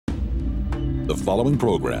The following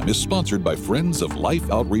program is sponsored by Friends of Life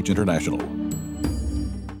Outreach International.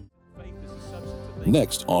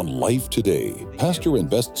 Next on Life Today, pastor and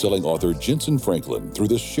best-selling author Jentezen Franklin, through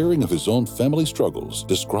the sharing of his own family struggles,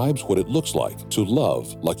 describes what it looks like to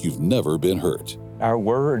love like you've never been hurt. Our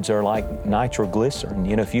words are like nitroglycerin.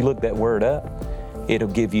 You know, if you look that word up, it'll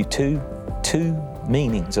give you two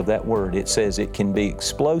meanings of that word. It says it can be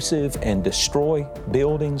explosive and destroy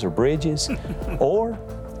buildings or bridges, or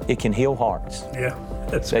it can heal hearts. Yeah,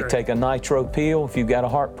 that's They great. take a nitro pill. If you've got a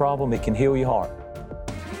heart problem, it can heal your heart.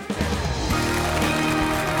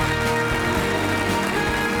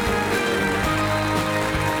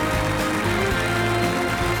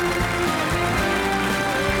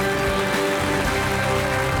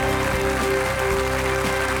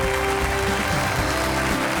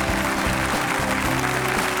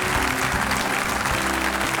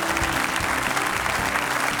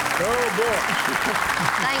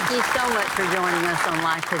 Thank you so much for joining us on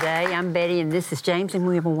Life Today. I'm Betty, and this is James, and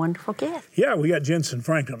we have a wonderful guest. Yeah, we got Jentezen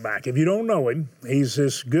Franklin back. If you don't know him, he's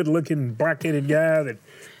this good-looking, black-headed guy that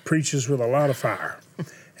preaches with a lot of fire.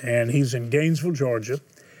 And he's in Gainesville, Georgia,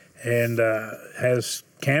 and has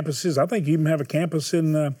campuses. I think you even have a campus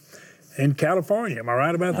in California. Am I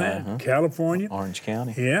right about that? California, Orange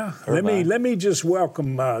County. Yeah. Irvine. Let me just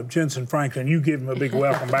welcome Jentezen Franklin. You give him a big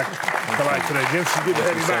welcome back to Life Today. Jentezen, good to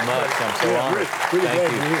have you back. Thank you so much. I'm so honored. Really Thank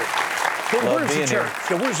glad you. you're here. Love Where's the being church? here.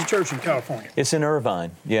 So where's the church in California? It's in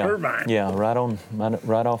Irvine. Yeah. Irvine. Yeah,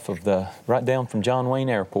 right down from John Wayne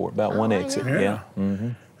Airport, about one exit. Yeah. Mm-hmm.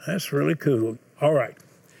 That's really cool. All right.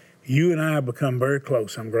 You and I have become very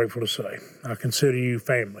close, I'm grateful to say. I consider you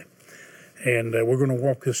family. And we're going to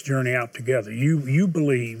walk this journey out together. You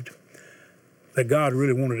believed that God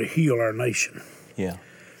really wanted to heal our nation. Yeah,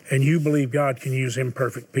 And you believe God can use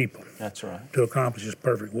imperfect people that's right. to accomplish His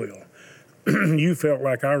perfect will. You felt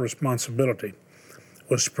like our responsibility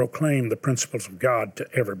was to proclaim the principles of God to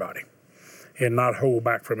everybody and not hold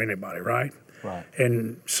back from anybody, right? Right.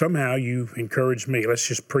 And somehow you encouraged me, let's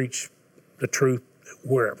just preach the truth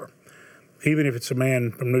wherever. Even if it's a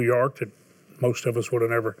man from New York that most of us would have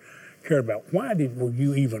never cared about. Why were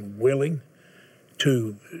you even willing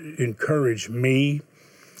to encourage me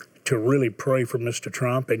to really pray for Mr.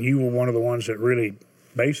 Trump? And you were one of the ones that really,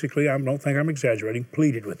 basically, I don't think I'm exaggerating,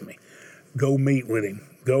 pleaded with me. Go meet with him.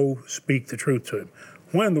 Go speak the truth to him.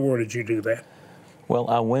 Why in the world did you do that? Well,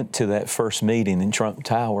 I went to that first meeting in Trump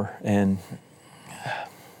Tower, and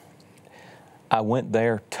I went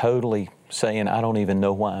there totally saying, I don't even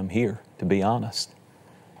know why I'm here, to be honest.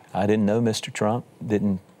 I didn't know Mr. Trump,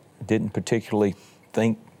 didn't particularly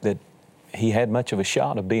think that he had much of a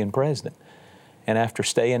shot of being president. And after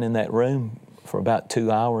staying in that room for about 2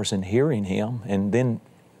 hours and hearing him, and then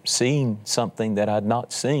seeing something that I'd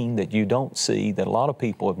not seen, that you don't see, that a lot of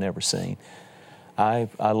people have never seen, I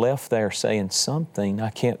left there saying something, I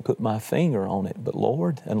can't put my finger on it, but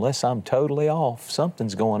Lord, unless I'm totally off,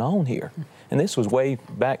 something's going on here. And this was way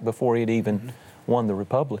back before he'd even won the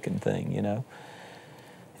Republican thing, you know.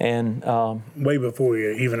 And way before you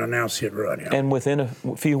even announced he'd run. Yeah. And within a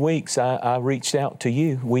few weeks, I reached out to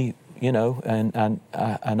you.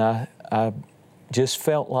 I just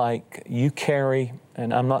felt like you carry,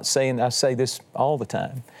 and I'm not saying, I say this all the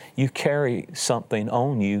time, you carry something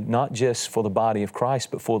on you, not just for the body of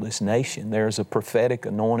Christ, but for this nation. There's a prophetic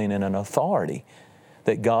anointing and an authority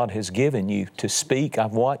that God has given you to speak.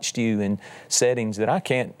 I've watched you in settings that I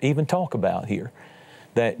can't even talk about here,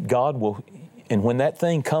 that God will. And when that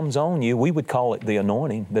thing comes on you, we would call it the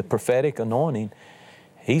anointing, the prophetic anointing.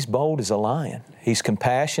 He's bold as a lion. He's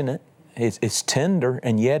compassionate. It's tender,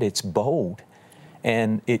 and yet it's bold.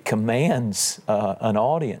 And it commands an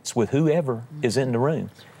audience with whoever is in the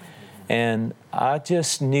room. And I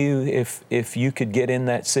just knew if you could get in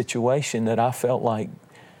that situation, that I felt like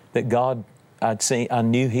that God, I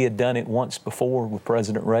knew He had done it once before with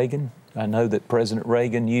President Reagan. I know that President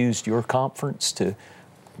Reagan used your conference to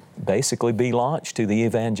basically be launched to the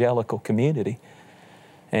evangelical community.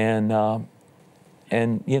 And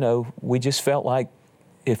you know, we just felt like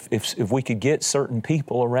if we could get certain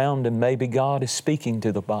people around him, maybe God is speaking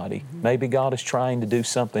to the body. Maybe God is trying to do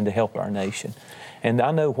something to help our nation. And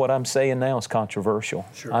I know what I'm saying now is controversial.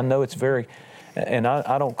 Sure. I know it's very, and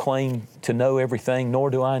I don't claim to know everything,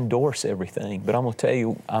 nor do I endorse everything, but I'm going to tell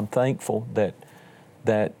you, I'm thankful that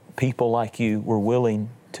people like you were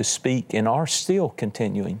willing to speak and are still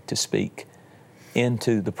continuing to speak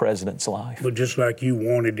into the president's life. But just like you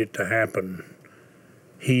wanted it to happen,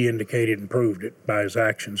 he indicated and proved it by his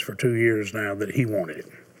actions for 2 years now that he wanted it.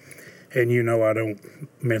 And you know I don't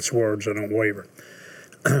mince words, I don't waver.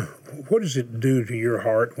 What does it do to your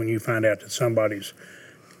heart when you find out that somebody's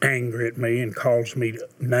angry at me and calls me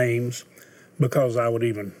names because I would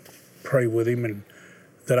even pray with him and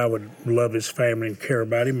that I would love his family and care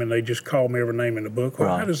about him, and they just call me every name in the book.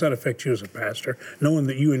 Well, how does that affect you as a pastor, knowing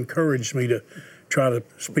that you encouraged me to try to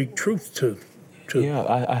speak truth to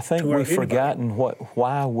I think we've forgotten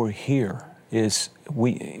why we're here.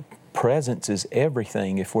 Presence is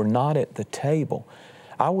everything. If we're not at the table,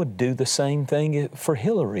 I would do the same thing for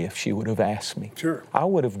Hillary if she would have asked me. Sure. I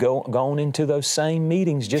would have gone into those same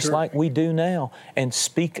meetings just like we do now and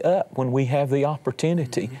speak up when we have the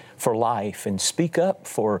opportunity for life, and speak up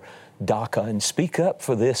for DACA, and speak up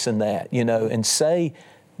for this and that, and say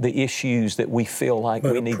the issues that we feel like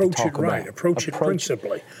we need to talk about. Approach it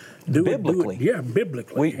principally. Biblically.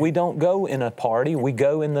 Biblically. We don't go in a party. We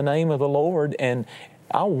go in the name of the Lord, and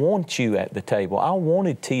I want you at the table. I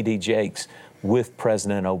wanted T.D. Jakes with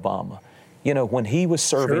President Obama. When he was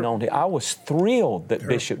serving I was thrilled that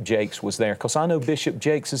Bishop Jakes was there, because I know Bishop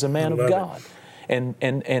Jakes is a man of God.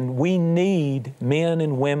 And we need men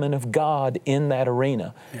and women of God in that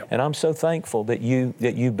arena. Yep. And I'm so thankful that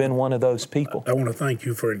you've been one of those people. I want to thank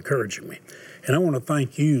you for encouraging me. And I want to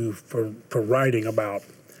thank you for writing about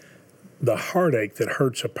the heartache that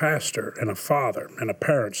hurts a pastor and a father and a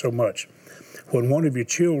parent so much when one of your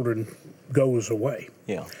children goes away.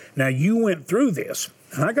 Yeah. Now, you went through this,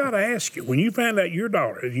 and I got to ask you, when you found out your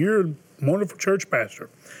daughter, you're a wonderful church pastor,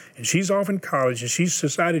 and she's off in college, and she's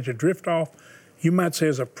decided to drift off, you might say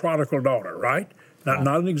as a prodigal daughter, right? Not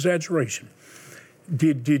an exaggeration.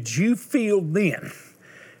 Did you feel then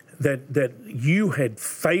that you had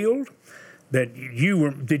failed?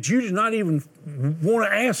 Did you not even want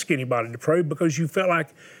to ask anybody to pray because you felt like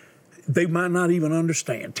they might not even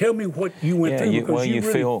understand? Tell me what you went through, because you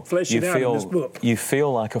really fleshed it out in this book. You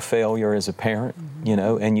feel like a failure as a parent,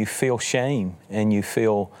 and you feel shame, and you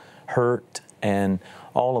feel hurt, and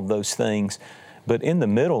all of those things. But in the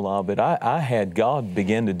middle of it, I had God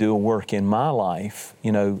begin to do a work in my life,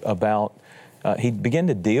 about, He began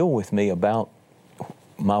to deal with me about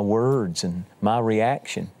my words and my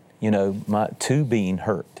reaction, to being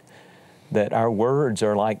hurt. That our words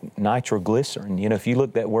are like nitroglycerin. If you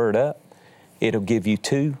look that word up, it'll give you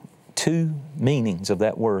two meanings of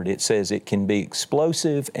that word. It says it can be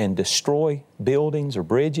explosive and destroy buildings or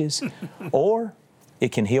bridges, or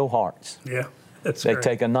it can heal hearts. Yeah, that's They right.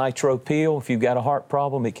 take a nitro pill. If you've got a heart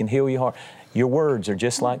problem, it can heal your heart. Your words are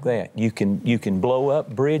just like that. You can blow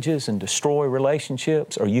up bridges and destroy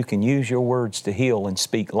relationships, or you can use your words to heal and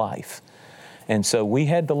speak life. And so we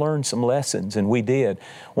had to learn some lessons, and we did.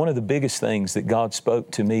 One of the biggest things that God spoke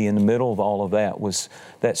to me in the middle of all of that was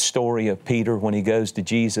that story of Peter when he goes to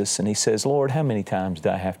Jesus and he says, "Lord, how many times do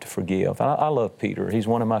I have to forgive?" I love Peter. He's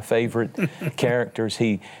one of my favorite characters.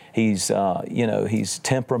 He's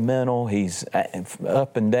temperamental. He's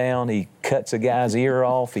up and down. He cuts a guy's ear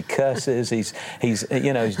off. He cusses. He's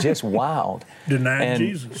just wild. Denied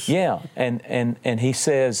Jesus. Yeah, and he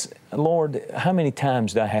says, "Lord, how many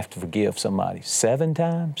times do I have to forgive somebody? 7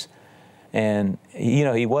 times?" And,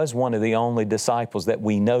 he was one of the only disciples that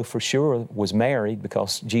we know for sure was married,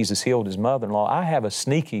 because Jesus healed his mother-in-law.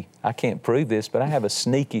 I can't prove this, but I have a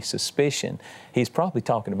sneaky suspicion he's probably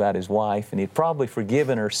talking about his wife, and he'd probably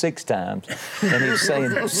forgiven her 6 times. And he's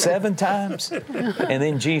saying 7 times? And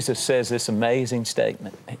then Jesus says this amazing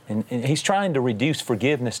statement. And he's trying to reduce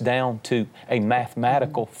forgiveness down to a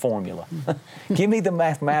mathematical formula. Give me the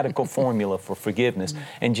mathematical formula for forgiveness.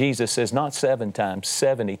 And Jesus says, not 7 times,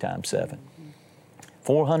 70 times 7.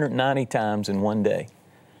 490 times in one day.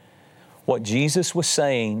 What Jesus was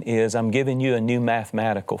saying is, I'm giving you a new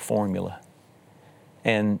mathematical formula.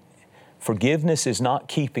 And forgiveness is not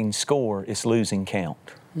keeping score, it's losing count.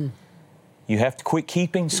 You have to quit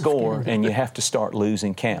keeping score and you have to start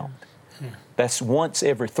losing count. That's once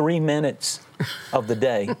every 3 minutes of the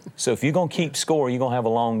day. So if you're going to keep score, you're going to have a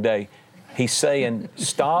long day. He's saying,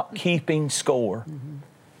 stop keeping score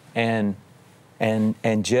and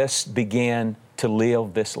just begin to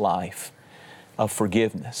live this life of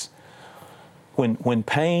forgiveness. When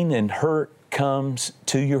pain and hurt comes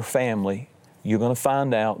to your family, you're going to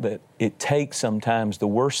find out that it takes sometimes the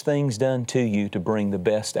worst things done to you to bring the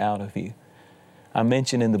best out of you. I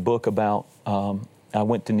mentioned in the book about I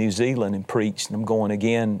went to New Zealand and preached, and I'm going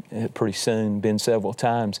again pretty soon, been several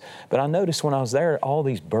times. But I noticed when I was there, all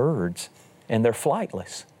these birds, and they're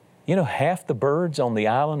flightless. Half the birds on the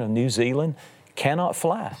island of New Zealand cannot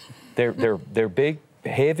fly. They're big,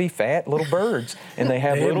 heavy, fat little birds, and they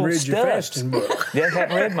have little stubs. They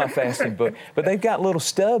haven't read my fasting book, but they've got little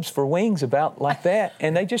stubs for wings about like that,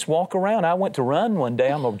 and they just walk around. I went to run one day.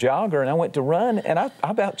 I'm a jogger, and I went to run, and I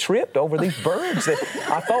about tripped over these birds that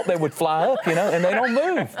I thought they would fly up, and they don't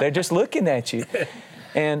move. They're just looking at you.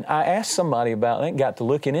 And I asked somebody about that, got to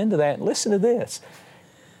looking into that. Listen to this.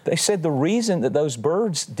 They said the reason that those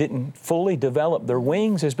birds didn't fully develop their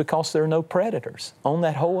wings is because there are no predators on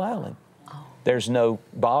that whole island. There's no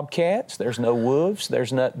bobcats, there's no wolves,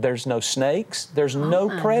 there's no snakes, there's no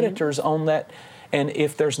predators on that. And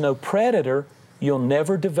if there's no predator, you'll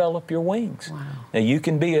never develop your wings. Wow. Now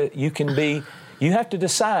you have to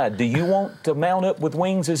decide, do you want to mount up with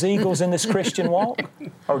wings as eagles in this Christian walk?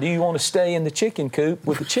 Or do you want to stay in the chicken coop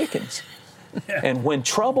with the chickens? And when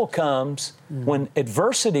trouble comes, when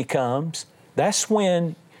adversity comes, that's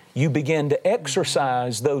when you begin to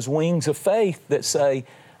exercise those wings of faith that say,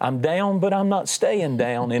 I'm down, but I'm not staying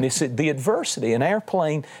down. And it's the adversity. An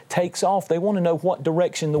airplane takes off. They want to know what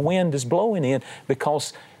direction the wind is blowing in,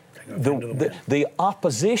 because the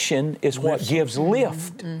opposition is what gives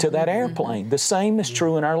lift to that airplane. The same is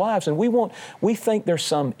true in our lives. And we think there's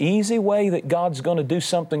some easy way that God's going to do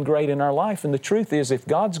something great in our life. And the truth is, if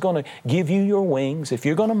God's going to give you your wings, if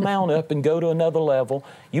you're going to mount up and go to another level,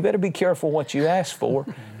 you better be careful what you ask for,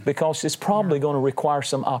 because it's probably going to require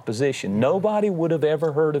some opposition. Nobody would have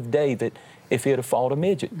ever heard of David if he'd have fought a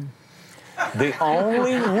midget. The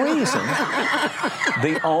only reason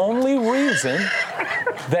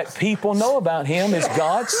that people know about him is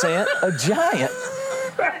God sent a giant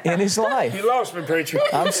in his life. You lost me, preacher.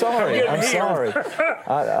 I'm sorry. I'm sorry.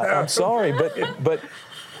 I'm sorry,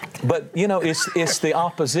 but you know, it's the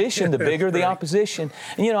opposition. The bigger the opposition,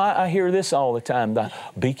 and you know, I hear this all the time.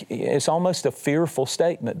 It's almost a fearful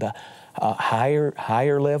statement. The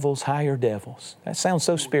higher levels, higher devils. That sounds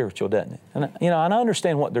so spiritual, doesn't it? And you know, and I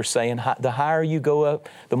understand what they're saying. The higher you go up,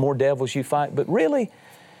 the more devils you fight. But really,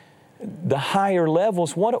 the higher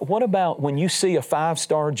levels. What about when you see a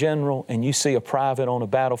 5-star general and you see a private on a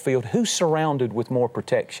battlefield? Who's surrounded with more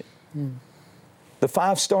protection? The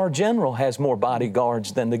 5-star general has more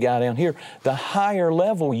bodyguards than the guy down here. The higher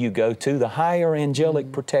level you go to, the higher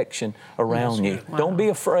angelic protection around you. Wow. Don't be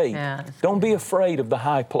afraid. Yeah, Don't be afraid of the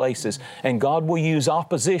high places. And God will use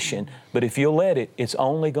opposition, but if you'll let it, it's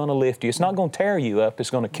only going to lift you. It's not going to tear you up,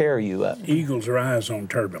 it's going to carry you up. Eagles rise on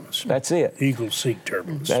turbulence. That's it. Eagles seek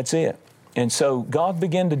turbulence. That's it. And so God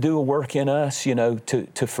began to do a work in us, you know,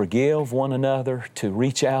 to forgive one another, to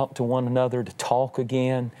reach out to one another, to talk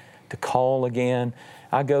again, to call again.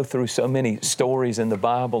 I go through so many stories in the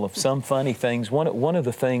Bible of some funny things. One of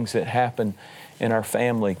the things that happened in our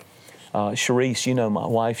family, Sharice, you know my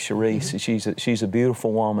wife Sharice, she's a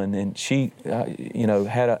beautiful woman, and she you know,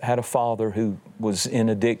 had a father who was in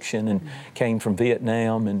addiction and came from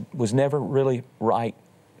Vietnam and was never really right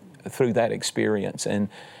through that experience and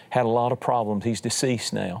had a lot of problems. He's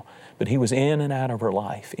deceased now, but he was in and out of her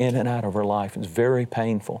life. It was very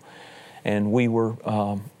painful. And we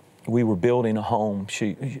were building a home,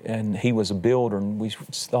 and he was a builder, and we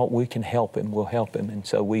thought we can help him, we'll help him. And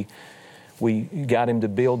so we got him to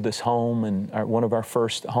build this home, and one of our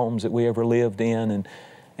first homes that we ever lived in,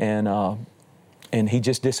 and he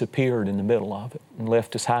just disappeared in the middle of it and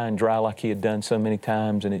left us high and dry like he had done so many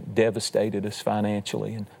times, and it devastated us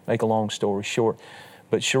financially. And make a long story short,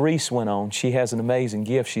 but Sharice went on. She has an amazing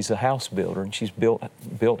gift. She's a house builder, and she's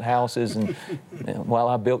built houses, and while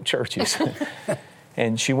I built churches.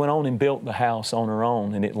 And she went on and built the house on her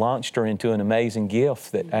own, and it launched her into an amazing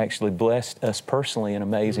gift that actually blessed us personally in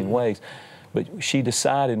amazing ways. But she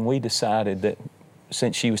decided, and we decided, that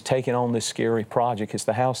since she was taking on this scary project, it's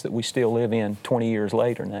the house that we still live in 20 years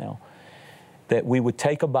later now, that we would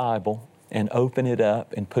take a Bible and open it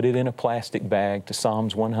up and put it in a plastic bag to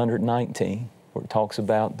Psalms 119, where it talks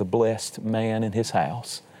about the blessed man in his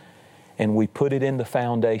house. And we put it in the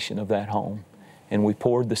foundation of that home, and we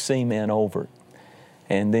poured the cement over it.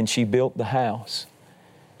 And then she built the house.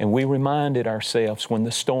 And we reminded ourselves when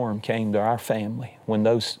the storm came to our family, when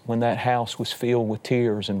that house was filled with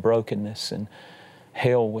tears and brokenness, and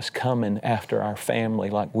hell was coming after our family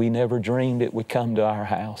like we never dreamed it would come to our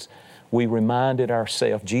house. We reminded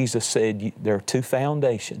ourselves, Jesus said, there are 2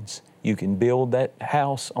 foundations. You can build that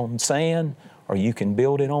house on sand, or you can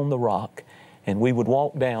build it on the rock. And we would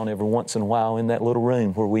walk down every once in a while in that little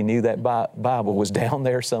room where we knew that Bible was down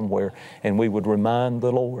there somewhere, and we would remind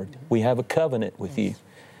the Lord, we have a covenant with you.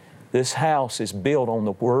 This house is built on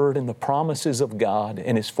the Word and the promises of God,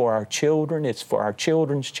 and it's for our children, it's for our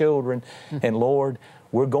children's children. And Lord,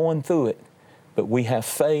 we're going through it, but we have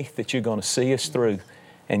faith that you're going to see us through.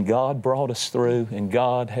 And God brought us through, and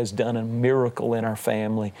God has done a miracle in our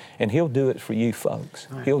family, and He'll do it for you folks.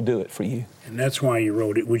 He'll do it for you. And that's why you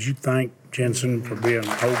wrote it. Would you thank Jentezen for being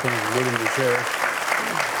open and willing to share?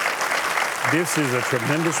 This is a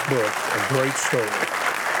tremendous book, a great story.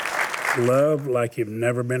 Love like you've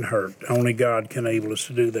never been hurt. Only God can enable us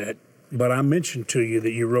to do that. But I mentioned to you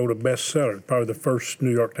that you wrote a bestseller, probably the first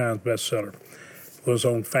New York Times bestseller, was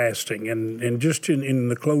on fasting. And just in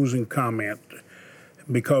the closing comment,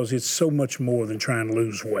 because it's so much more than trying to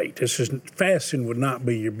lose weight. Fasting would not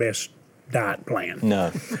be your best diet plan.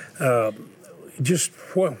 No. Just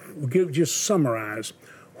summarize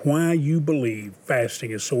why you believe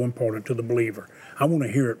fasting is so important to the believer. I want to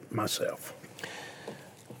hear it myself.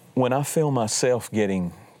 When I feel myself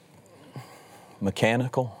getting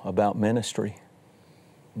mechanical about ministry,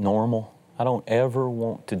 normal, I don't ever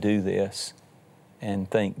want to do this and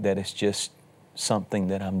think that it's just something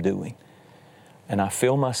that I'm doing. And I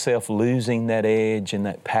feel myself losing that edge and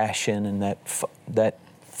that passion and that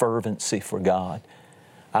fervency for God.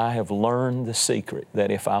 I have learned the secret that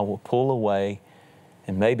if I will pull away,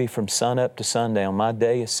 and maybe from sun up to sundown, my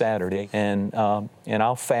day is Saturday, and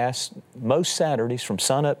I'll fast most Saturdays from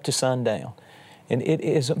sun up to sundown. And it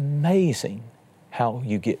is amazing how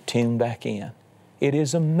you get tuned back in. It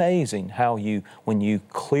is amazing how when you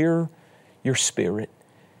clear your spirit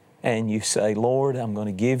and you say, Lord, I'm going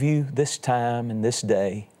to give you this time and this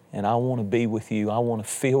day, and I want to be with you. I want to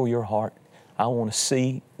feel your heart. I want to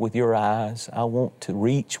see with your eyes. I want to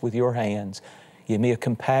reach with your hands. Give me a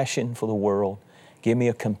compassion for the world. Give me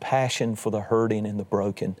a compassion for the hurting and the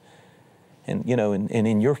broken. And, and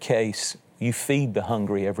in your case, you feed the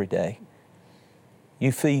hungry every day.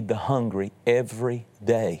 You feed the hungry every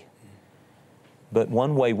day. But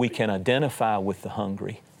one way we can identify with the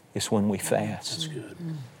hungry is when we fast. That's good.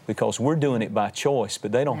 Because we're doing it by choice,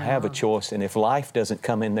 but they don't have a choice. And if life doesn't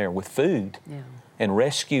come in there with food and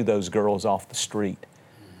rescue those girls off the street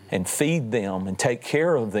and feed them and take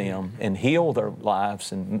care of them and heal their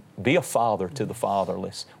lives and be a father to the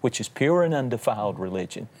fatherless, which is pure and undefiled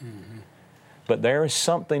religion. But there is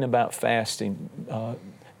something about fasting,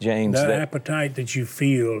 James. That appetite that you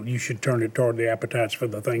feel, you should turn it toward the appetites for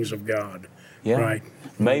the things of God. Yeah. Right.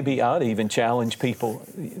 Maybe I'd even challenge people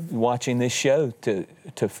watching this show to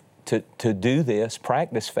do this,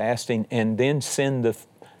 practice fasting, and then send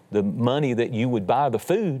the money that you would buy the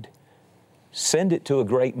food, send it to a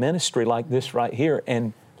great ministry like this right here,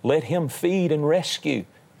 and let him feed and rescue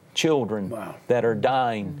children that are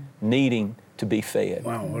dying, needing to be fed.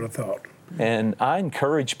 Wow, what a thought. And I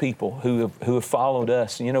encourage people who have followed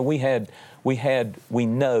us. We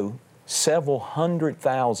know several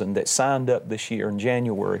 100,000 that signed up this year in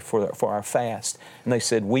January for our fast. And they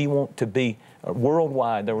said, we want to be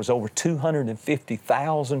worldwide. There was over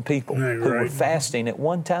 250,000 people who were fasting at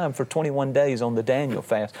one time for 21 days on the Daniel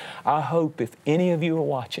fast. I hope if any of you are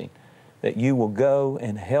watching that you will go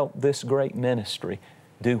and help this great ministry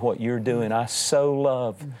do what you're doing. I so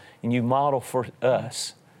love, and you model for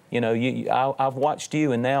us. I've watched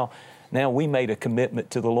you, and now we made a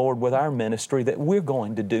commitment to the Lord with our ministry that we're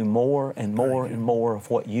going to do more and more and more of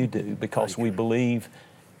what you do, because we believe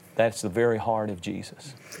that's the very heart of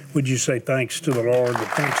Jesus. Would you say thanks to the Lord, and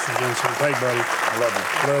thanks to Jentezen? Hey, buddy. I love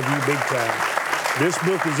you. Love you big time. This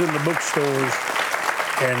book is in the bookstores,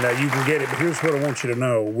 and you can get it. But here's what I want you to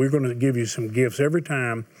know. We're going to give you some gifts every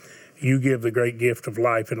time you give the great gift of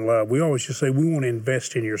life and love. We always just say we want to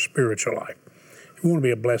invest in your spiritual life. We want to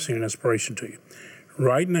be a blessing and inspiration to you.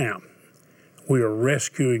 Right now, we are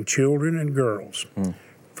rescuing children and girls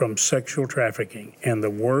from sexual trafficking and the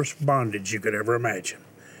worst bondage you could ever imagine.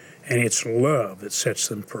 And it's love that sets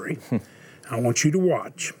them free. I want you to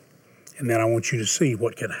watch, and then I want you to see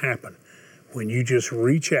what can happen when you just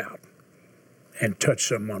reach out and touch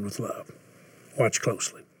someone with love. Watch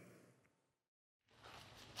closely.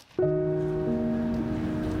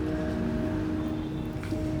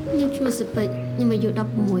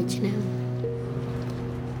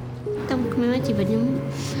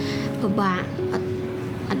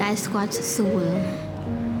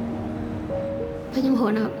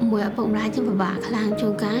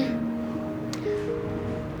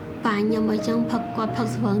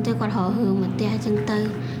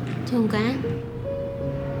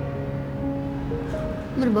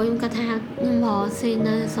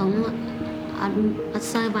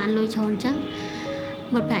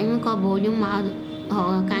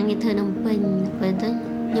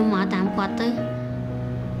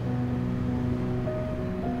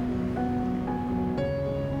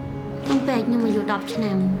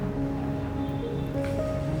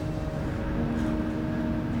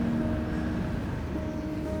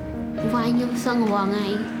 Vài nhung sân hòa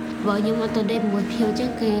ngày, vợ nhung ở tôi đêm buổi phiêu chứ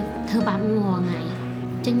kia thưa bạn hòa ngày,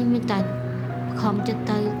 cho nhưng mình tại không cho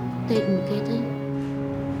tới tiền một cái thế,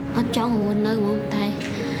 ở trong một nơi một thầy,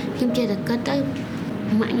 nhưng chưa được kết tới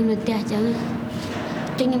mạnh nhưng mà tia chứ,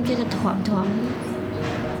 cho nhưng chưa được thoáng thoáng,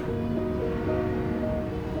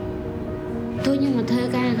 tôi nhưng mà ធ្វើ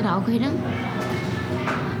ការក្រៅគេហ្នឹង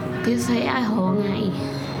គេស្អីឲ្យរងថ្ងៃ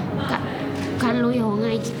កាត់លុយរងថ្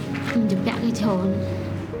ងៃជំពាក់គេច្រើន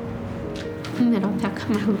មានរកថាខ្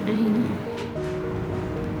មៅអី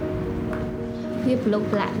វាប្លុក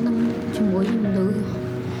ប្លាក់នឹងជាមួយនឹងមនុស្ស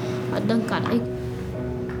អត់ដឹងកាត់អី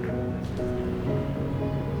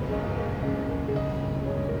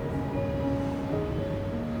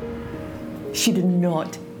She did not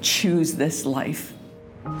choose this life.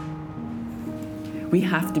 We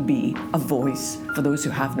have to be a voice for those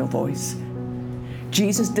who have no voice.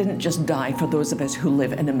 Jesus didn't just die for those of us who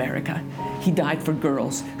live in America. He died for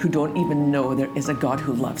girls who don't even know there is a God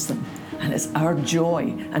who loves them. And it's our joy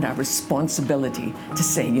and our responsibility to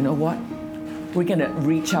say, you know what? We're going to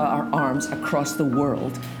reach out our arms across the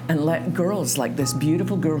world and let girls like this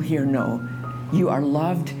beautiful girl here know you are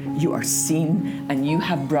loved, you are seen, and you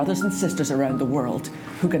have brothers and sisters around the world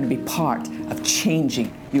who are going to be part of changing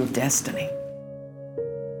your destiny.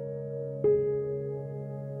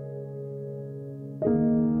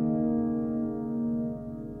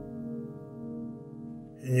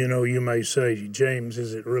 You know, you may say, James,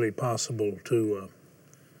 is it really possible to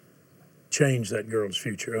change that girl's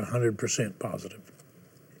future? 100% positive.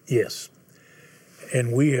 Yes.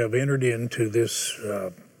 And we have entered into this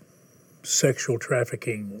sexual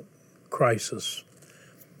trafficking crisis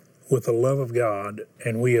with the love of God,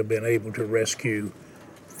 and we have been able to rescue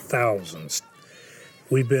thousands.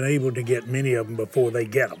 We've been able to get many of them before they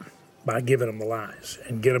get them by giving them the lies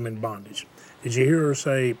and get them in bondage. Did you hear her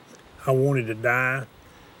say, I wanted to die?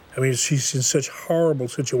 I mean, she's in such horrible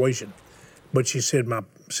situation, but she said, my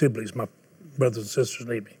siblings, my brothers and sisters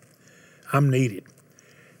need me. I'm needed.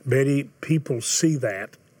 Betty, people see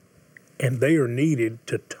that, and they are needed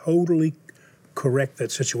to totally correct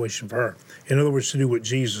that situation for her. In other words, to do what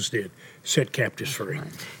Jesus did, set captives free.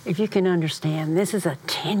 If you can understand, this is a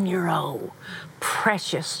 10-year-old,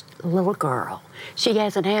 precious little girl. She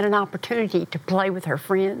hasn't had an opportunity to play with her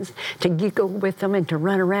friends, to giggle with them, and to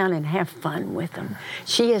run around and have fun with them.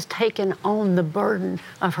 She has taken on the burden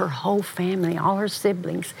of her whole family, all her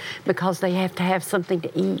siblings, because they have to have something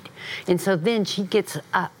to eat. And so then she gets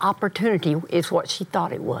an opportunity, is what she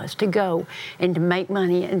thought it was, to go and to make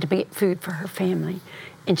money and to get food for her family.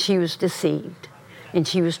 And she was deceived, and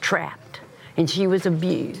she was trapped, and she was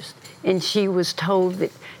abused, and she was told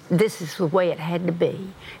that this is the way it had to be.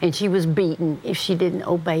 And she was beaten if she didn't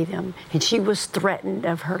obey them. And she was threatened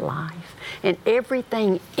of her life. And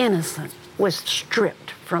everything innocent was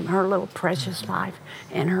stripped from her little precious life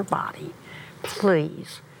and her body.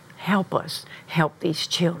 Please help us help these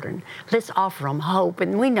children. Let's offer them hope.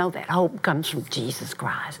 And we know that hope comes from Jesus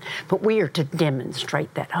Christ. But we are to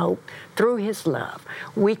demonstrate that hope through his love.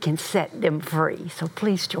 We can set them free. So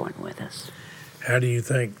please join with us. How do you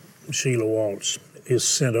think Sheila Waltz is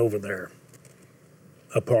sent over there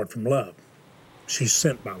apart from love? She's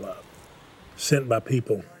sent by love, sent by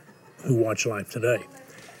people who watch Life Today.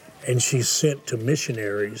 And she's sent to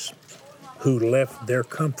missionaries who left their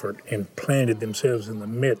comfort and planted themselves in the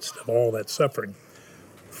midst of all that suffering,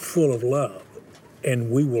 full of love.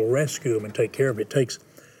 And we will rescue them and take care of it. It takes,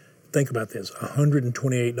 think about this,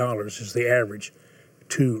 $128 is the average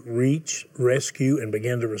to reach, rescue, and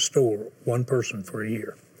begin to restore one person for a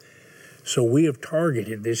year. So we have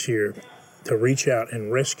targeted this year to reach out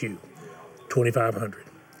and rescue 2,500.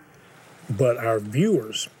 But our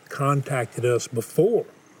viewers contacted us before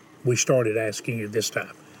we started asking you this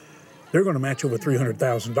time. They're going to match over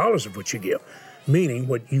 $300,000 of what you give, meaning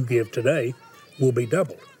what you give today will be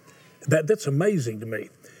doubled. That's amazing to me.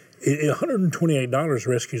 $128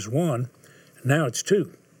 rescues one, now it's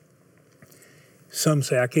two. Some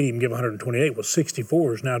say, I can't even give 128. Well,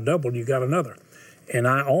 64 is now doubled, you got another.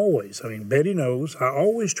 And Betty knows, I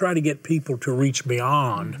always try to get people to reach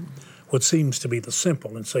beyond what seems to be the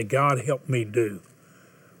simple and say, God, help me do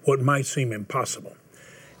what might seem impossible.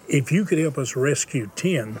 If you could help us rescue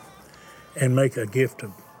 10 and make a gift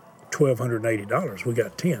of $1,280, we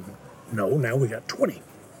got 10. No, now we got 20.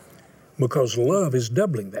 Because love is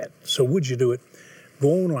doubling that. So would you do it? Go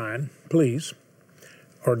online, please,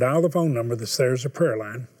 or dial the phone number that's there as a prayer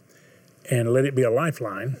line, and let it be a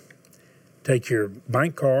lifeline. Take your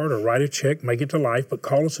bank card or write a check, make it to Life, but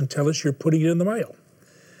call us and tell us you're putting it in the mail.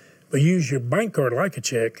 But use your bank card like a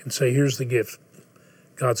check and say, here's the gift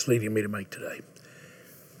God's leading me to make today.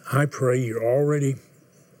 I pray you're already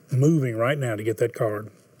moving right now to get that card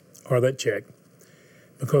or that check,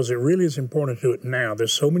 because it really is important to do it now.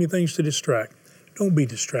 There's so many things to distract. Don't be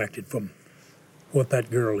distracted from what that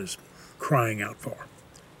girl is crying out for.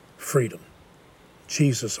 Freedom.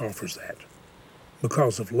 Jesus offers that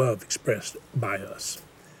because of love expressed by us.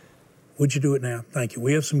 Would you do it now? Thank you.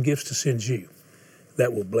 We have some gifts to send you.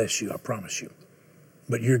 that will bless you, I promise you.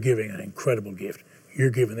 But you're giving an incredible gift. You're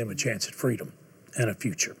giving them a chance at freedom and a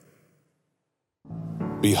future.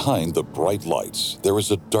 Behind the bright lights, there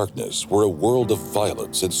is a darkness where a world of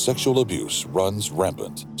violence and sexual abuse runs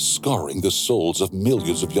rampant, scarring the souls of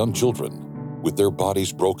millions of young children. With their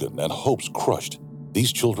bodies broken and hopes crushed,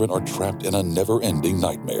 these children are trapped in a never-ending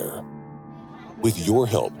nightmare. With your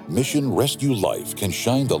help, Mission Rescue Life can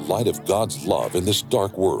shine the light of God's love in this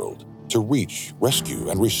dark world to reach, rescue,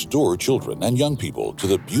 and restore children and young people to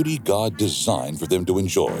the beauty God designed for them to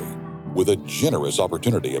enjoy. With a generous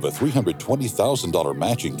opportunity of a $320,000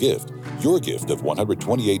 matching gift, your gift of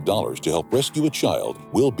 $128 to help rescue a child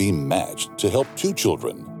will be matched to help 2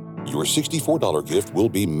 children. Your $64 gift will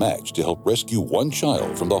be matched to help rescue 1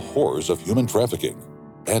 child from the horrors of human trafficking.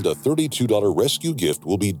 And a $32 rescue gift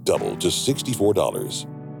will be doubled to $64.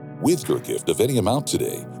 With your gift of any amount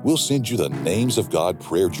today, we'll send you the Names of God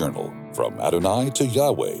prayer journal. From Adonai to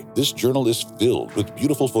Yahweh, this journal is filled with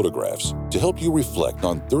beautiful photographs to help you reflect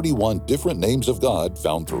on 31 different names of God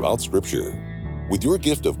found throughout Scripture. With your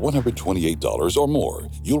gift of $128 or more,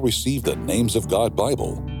 you'll receive the Names of God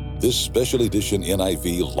Bible. This special edition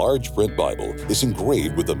NIV large print Bible is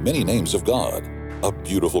engraved with the many names of God, a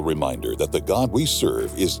beautiful reminder that the God we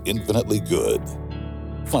serve is infinitely good.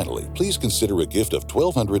 Finally, please consider a gift of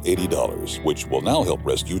 $1,280, which will now help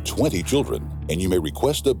rescue 20 children, and you may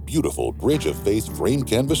request a beautiful Bridge of Faith framed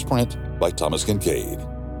canvas print by Thomas Kincaid.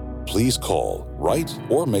 Please call, write,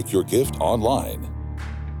 or make your gift online.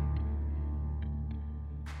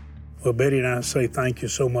 Well, Betty and I say thank you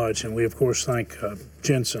so much, and we, of course, thank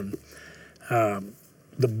Jentezen.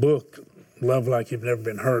 The book, Love Like You've Never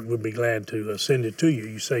Been Hurt, we'd be glad to send it to you.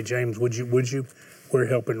 You say, James, would you? We're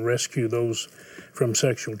helping rescue those from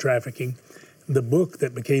sexual trafficking. The book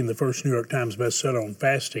that became the first New York Times bestseller on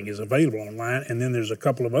fasting is available online, and then there's a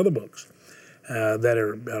couple of other books that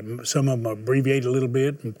are, some of them are abbreviated a little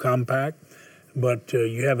bit and compact, but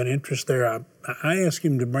you have an interest there. I asked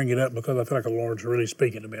him to bring it up because I feel like the Lord's really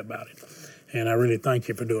speaking to me about it, and I really thank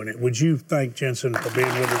you for doing it. Would you thank Jentezen for being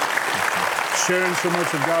with us, sharing so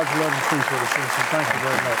much of God's love and truth with us, Jentezen? Thank you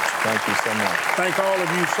very much. Thank you so much. Thank all of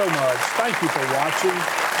you so much. Thank you for watching,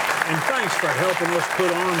 and thanks for helping us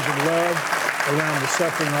put arms of love around the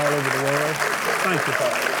suffering all over the world. Thank you,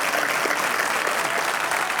 Father.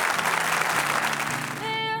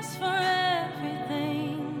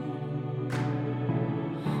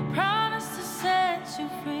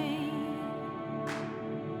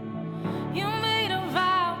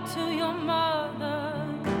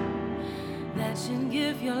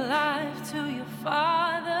 Give your life to your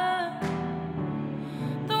Father,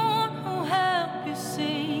 the one who'll help you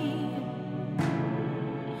see,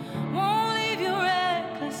 won't leave you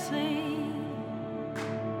recklessly.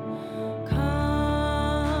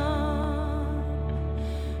 Come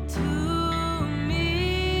to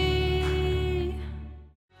me.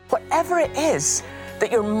 Whatever it is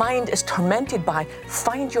that your mind is tormented by,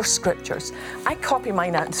 find your scriptures. I copy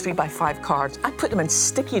mine out in 3x5 cards. I put them in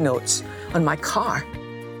sticky notes on my car.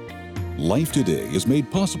 Life Today is made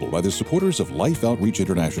possible by the supporters of Life Outreach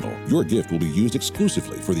International. Your gift will be used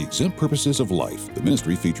exclusively for the exempt purposes of life. The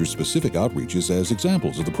ministry features specific outreaches as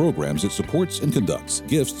examples of the programs it supports and conducts.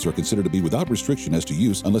 Gifts are considered to be without restriction as to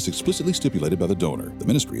use unless explicitly stipulated by the donor. The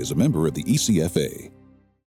ministry is a member of the ECFA.